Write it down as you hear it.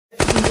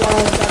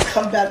lines, I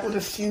come back with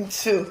a few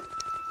too.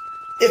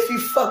 If you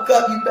fuck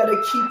up, you better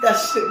keep that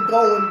shit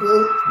going,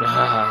 boo.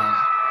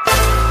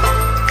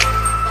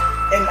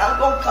 And I'm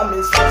gonna come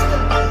in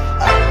system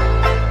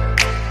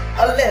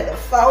a little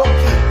funky.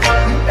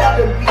 You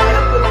better be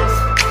able to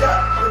switch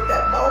up with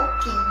that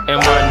monkey. And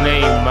my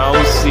name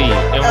Mousy.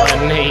 And my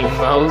name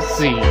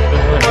Mousy.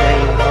 And my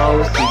name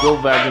Mousy.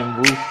 Go back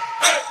and boo.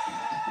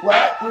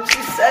 What would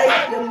you say?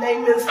 Your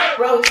name is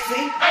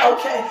Rosie.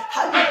 Okay,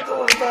 how you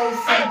doing,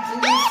 Rosie? Do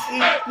you see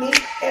me?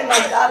 And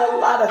I got a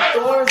lot of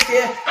thorns,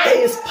 yeah,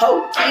 they is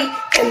pokey.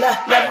 And I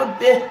never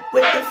been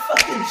with the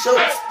fucking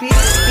jokes. Beep.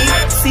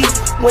 See,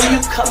 when you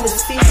come and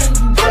see me,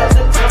 you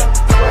better come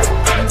right.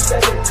 You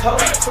better come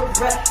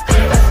correct.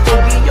 That's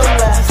gonna be your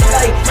last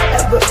night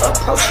ever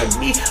approaching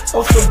me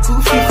on some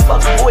goofy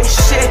fuckboy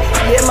shit.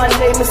 Yeah, my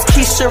name is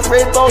Keisha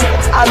Redbone.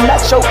 I'm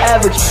not your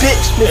average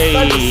bitch,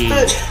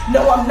 misunderstood.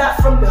 No, I'm not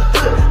from the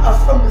hood. I'm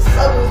from the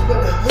suburbs with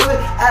a hood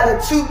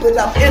attitude, but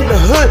I'm in the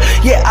hood.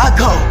 Yeah, I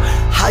go.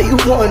 How you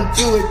wanna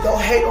do it?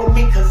 Don't hate on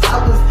me, cause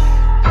I was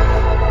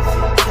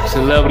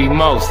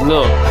CelebrityMouse,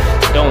 look,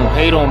 don't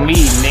hate on me,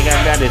 nigga.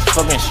 I got this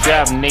fucking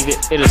strap, nigga.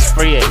 It'll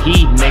spray a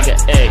heat, nigga.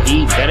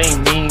 Heat, that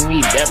ain't mean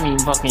me, that mean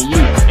fucking you.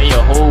 And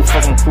your whole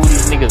fucking crew,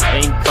 these niggas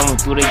ain't coming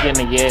through. They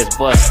getting their ass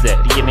bust that,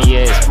 they getting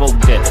their ass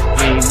smoked that.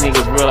 These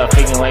niggas real, I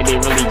faking like they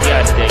really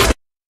got that.